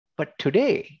But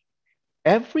today,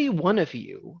 every one of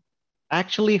you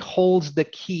actually holds the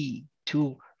key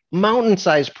to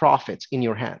mountain-sized profits in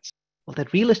your hands. Well,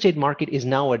 that real estate market is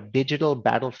now a digital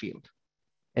battlefield,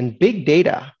 and big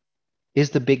data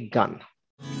is the big gun.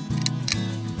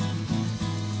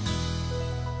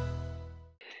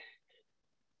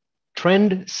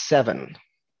 Trend 7.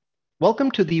 Welcome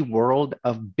to the world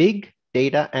of big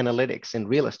data analytics in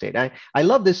real estate. I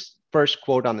love this first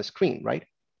quote on the screen, right?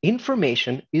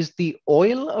 Information is the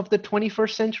oil of the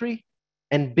 21st century,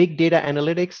 and big data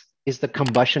analytics is the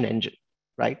combustion engine,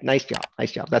 right? Nice job,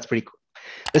 nice job. That's pretty cool.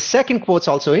 The second quote's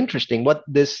also interesting. What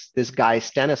this guy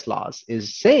Stanislaus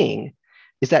is saying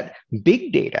is that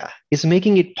big data is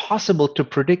making it possible to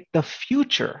predict the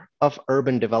future of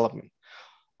urban development.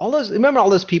 Remember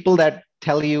all those people that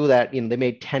tell you that they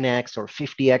made 10x or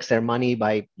 50x their money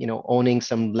by owning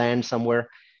some land somewhere?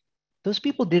 Those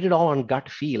people did it all on gut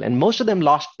feel, and most of them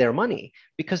lost their money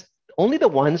because only the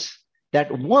ones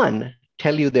that won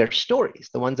tell you their stories.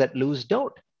 The ones that lose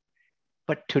don't.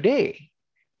 But today,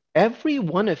 every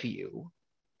one of you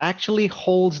actually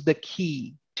holds the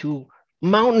key to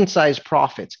mountain-sized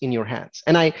profits in your hands.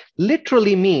 And I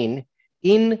literally mean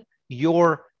in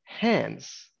your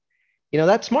hands.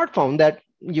 That smartphone that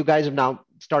you guys have now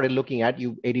started looking at,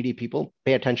 you ADD people,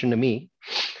 pay attention to me.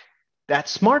 That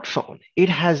smartphone, it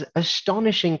has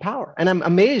astonishing power. And I'm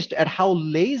amazed at how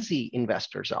lazy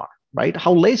investors are, right?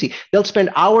 How lazy. They'll spend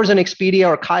hours on Expedia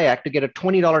or Kayak to get a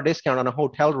 $20 discount on a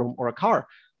hotel room or a car,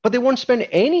 but they won't spend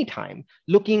any time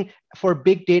looking for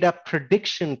big data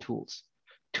prediction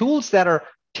tools that are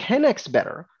 10x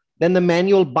better than the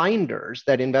manual binders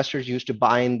that investors used to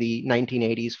buy in the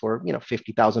 1980s for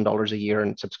 $50,000 a year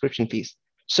in subscription fees.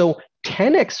 So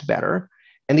 10x better,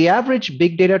 and the average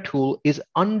big data tool is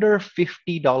under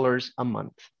 $50 a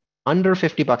month, under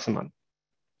 $50 a month.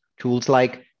 Tools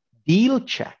like Deal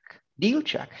Check,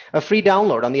 a free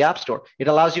download on the App Store. It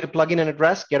allows you to plug in an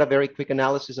address, get a very quick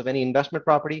analysis of any investment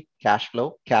property, cash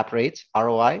flow, cap rates,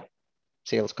 ROI,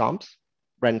 sales comps,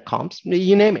 rent comps,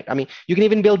 you name it. I mean, you can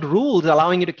even build rules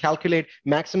allowing you to calculate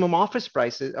maximum offer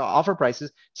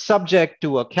prices subject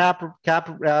to a cap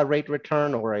rate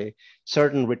return or a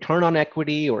certain return on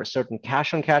equity or a certain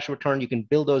cash on cash return. You can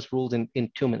build those rules in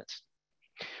 2 minutes.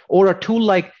 Or a tool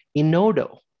like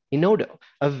Inodo,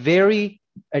 a very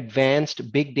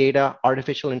advanced big data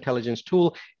artificial intelligence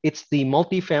tool. It's the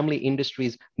multifamily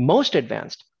industry's most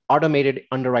advanced automated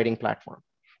underwriting platform.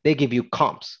 They give you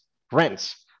comps,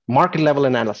 rents, market level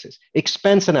analysis,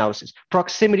 expense analysis,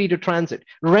 proximity to transit,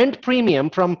 rent premium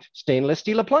from stainless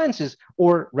steel appliances,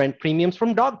 or rent premiums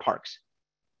from dog parks,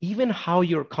 even how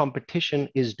your competition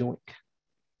is doing.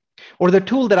 Or the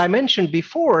tool that I mentioned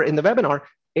before in the webinar,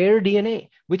 AirDNA,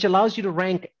 which allows you to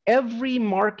rank every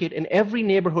market and every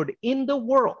neighborhood in the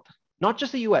world, not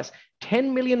just the US,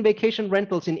 10 million vacation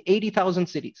rentals in 80,000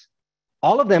 cities,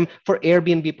 all of them for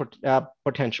Airbnb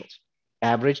potentials.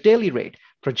 Average daily rate,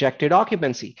 projected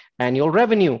occupancy, annual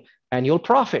revenue, annual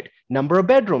profit, number of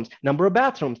bedrooms, number of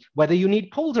bathrooms, whether you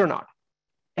need pools or not.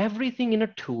 Everything in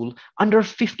a tool under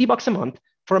 $50 a month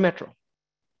for a metro.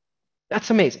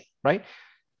 That's amazing, right?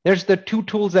 There's the two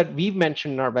tools that we've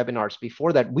mentioned in our webinars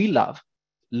before that we love,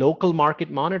 Local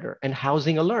Market Monitor and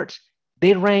Housing Alerts.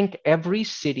 They rank every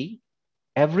city,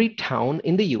 every town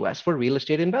in the US for real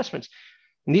estate investments.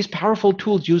 And these powerful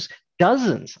tools use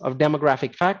dozens of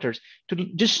demographic factors to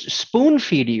just spoon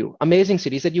feed you amazing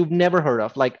cities that you've never heard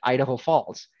of, like Idaho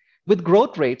Falls, with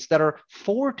growth rates that are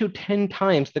 4 to 10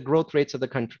 times the growth rates of the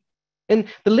country. And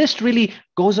the list really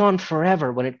goes on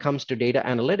forever when it comes to data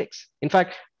analytics. In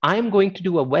fact, I'm going to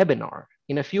do a webinar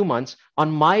in a few months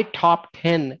on my top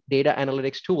 10 data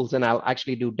analytics tools, and I'll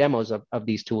actually do demos of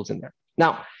these tools in there.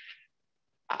 Now,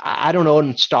 I don't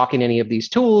own stock in any of these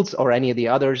tools or any of the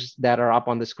others that are up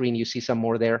on the screen. You see some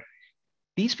more there.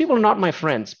 These people are not my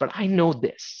friends, but I know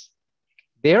this.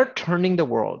 They're turning the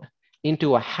world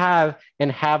into a have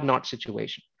and have not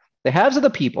situation. The haves are the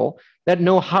people that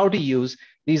know how to use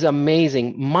these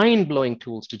amazing, mind-blowing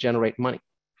tools to generate money.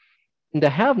 And the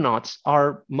have-nots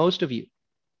are most of you.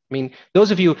 I mean,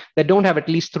 those of you that don't have at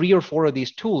least 3 or 4 of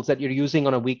these tools that you're using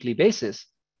on a weekly basis,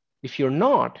 if you're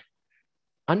not,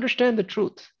 understand the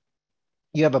truth.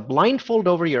 You have a blindfold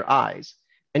over your eyes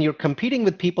and you're competing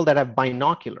with people that have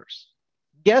binoculars.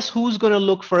 Guess who's going to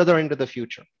look further into the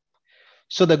future?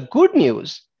 So the good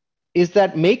news is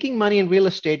that making money in real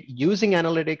estate using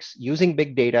analytics, using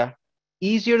big data,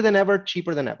 easier than ever,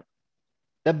 cheaper than ever.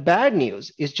 The bad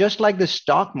news is just like the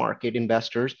stock market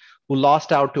investors who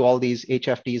lost out to all these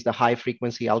HFTs, the high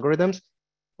frequency algorithms,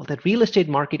 well, that real estate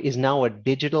market is now a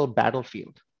digital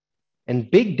battlefield.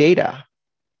 And big data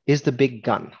is the big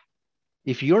gun.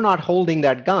 If you're not holding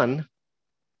that gun,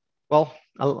 well,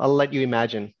 I'll let you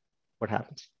imagine what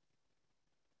happens.